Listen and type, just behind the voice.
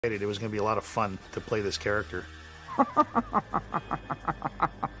It was going to be a lot of fun to play this character. I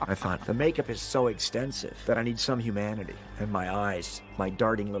thought, the makeup is so extensive that I need some humanity. And my eyes, my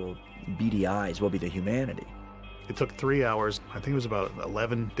darting little beady eyes, will be the humanity. It took 3 hours. I think it was about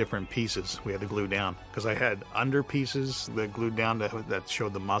 11 different pieces we had to glue down. Because I had under pieces that glued down that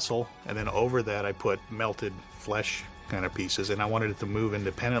showed the muscle. And then over that I put melted flesh kind of pieces. And I wanted it to move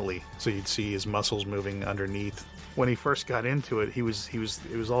independently. So you'd see his muscles moving underneath. When he first got into it, it was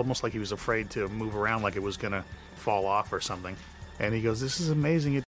almost like he was afraid to move around, like it was going to fall off or something. And he goes, "This is amazing.